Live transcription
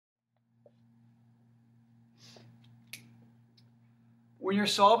When you're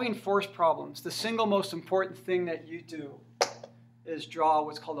solving force problems, the single most important thing that you do is draw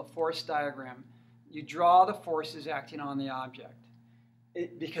what's called a force diagram. You draw the forces acting on the object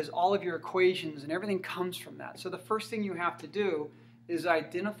because all of your equations and everything comes from that. So the first thing you have to do is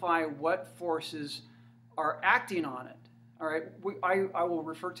identify what forces are acting on it. All right, I will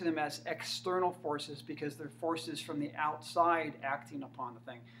refer to them as external forces because they're forces from the outside acting upon the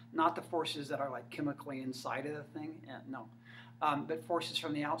thing, not the forces that are like chemically inside of the thing. No, but forces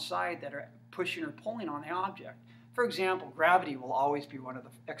from the outside that are pushing or pulling on the object. For example, gravity will always be one of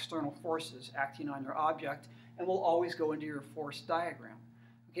the external forces acting on your object and will always go into your force diagram.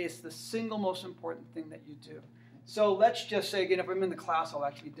 Okay, it's the single most important thing that you do. So let's just say, again, if I'm in the class, I'll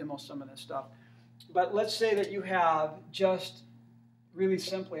actually demo some of this stuff. But let's say that you have just really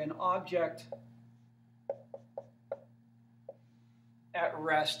simply an object at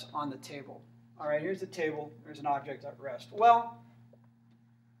rest on the table. All right, here's the table. There's an object at rest. Well,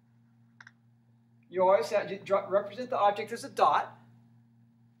 you always have to represent the object as a dot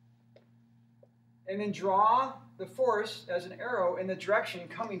and then draw the force as an arrow in the direction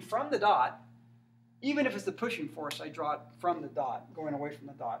coming from the dot. Even if it's the pushing force, I draw it from the dot, going away from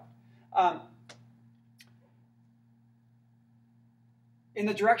the dot. In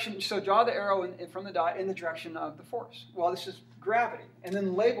the direction, so draw the arrow from the dot in the direction of the force. Well, this is gravity. And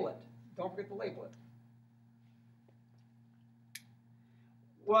then label it. Don't forget to label it.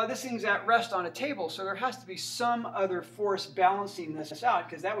 Well, this thing's at rest on a table, so there has to be some other force balancing this out,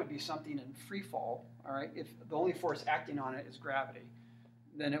 because that would be something in free fall. All right? If the only force acting on it is gravity,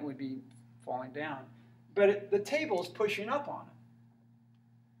 then it would be falling down. But the table is pushing up on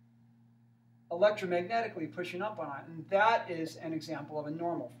it. Electromagnetically pushing up on it. And that is an example of a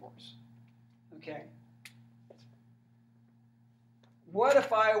normal force. Okay? What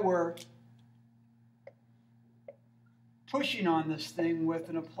if I were pushing on this thing with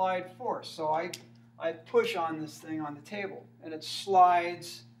an applied force? So I push on this thing on the table, and it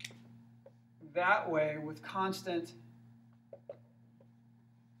slides that way with constant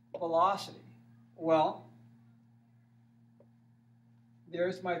velocity. Well,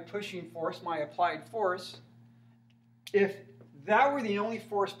 there's my pushing force, my applied force. If that were the only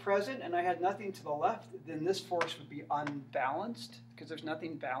force present and I had nothing to the left, then this force would be unbalanced because there's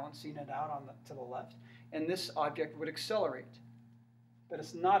nothing balancing it out to the left. And this object would accelerate. But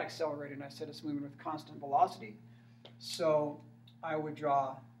it's not accelerating. I said it's moving with constant velocity. So I would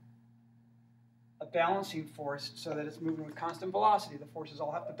draw a balancing force so that it's moving with constant velocity. The forces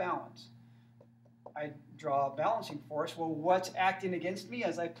all have to balance. I draw a balancing force. Well, what's acting against me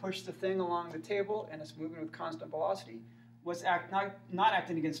as I push the thing along the table and it's moving with constant velocity? What's not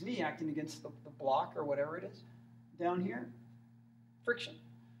acting against me, acting against the block or whatever it is down here? Friction.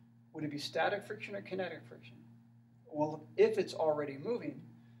 Would it be static friction or kinetic friction? Well, if it's already moving,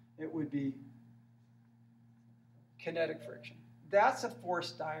 it would be kinetic friction. That's a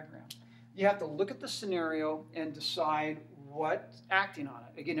force diagram. You have to look at the scenario and decide what's acting on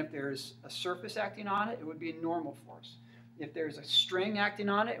it. Again, if there's a surface acting on it, it would be a normal force. If there's a string acting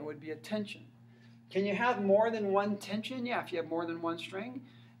on it, it would be a tension. Can you have more than one tension? Yeah, if you have more than one string.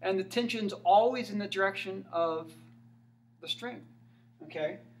 And the tension's always in the direction of the string.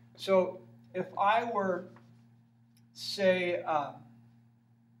 Okay? So if I were, say,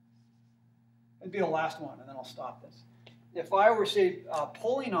 it'd be the last one, and then I'll stop this. If I were, say,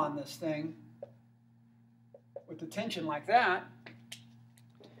 pulling on this thing with the tension like that,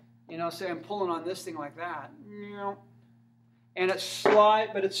 say I'm pulling on this thing like that, and it's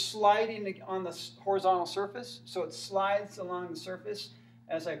sliding on the horizontal surface, so it slides along the surface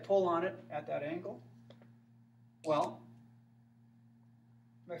as I pull on it at that angle. Well,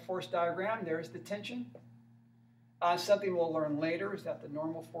 my force diagram, there's the tension. Something we'll learn later is that the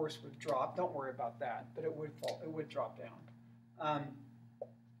normal force would drop. Don't worry about that, but it would fall. It would drop down.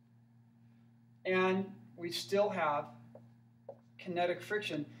 And we still have kinetic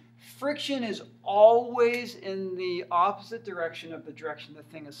friction. Friction is always in the opposite direction of the direction the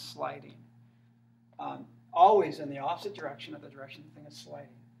thing is sliding. Always in the opposite direction of the direction the thing is sliding.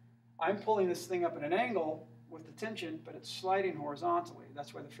 I'm pulling this thing up at an angle with the tension, but it's sliding horizontally.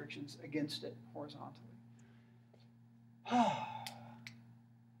 That's why the friction's against it horizontally.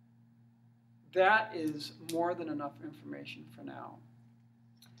 That is more than enough information for now.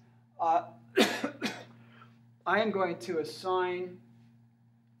 I am going to assign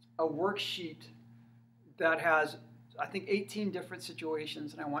a worksheet that has, I think, 18 different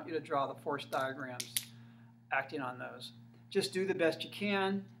situations, and I want you to draw the force diagrams acting on those. Just do the best you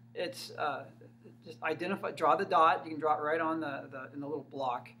can. It's just draw the dot. You can draw it right on in the little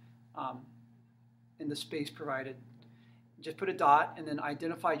block in the space provided. Just put a dot and then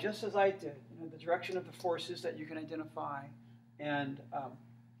identify, just as I did, the direction of the forces that you can identify, and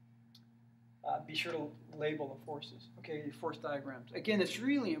be sure to label the forces. Okay, your force diagrams. Again, it's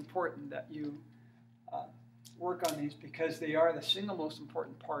really important that you work on these because they are the single most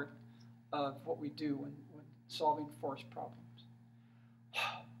important part of what we do when solving force problems.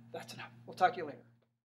 That's enough. We'll talk to you later.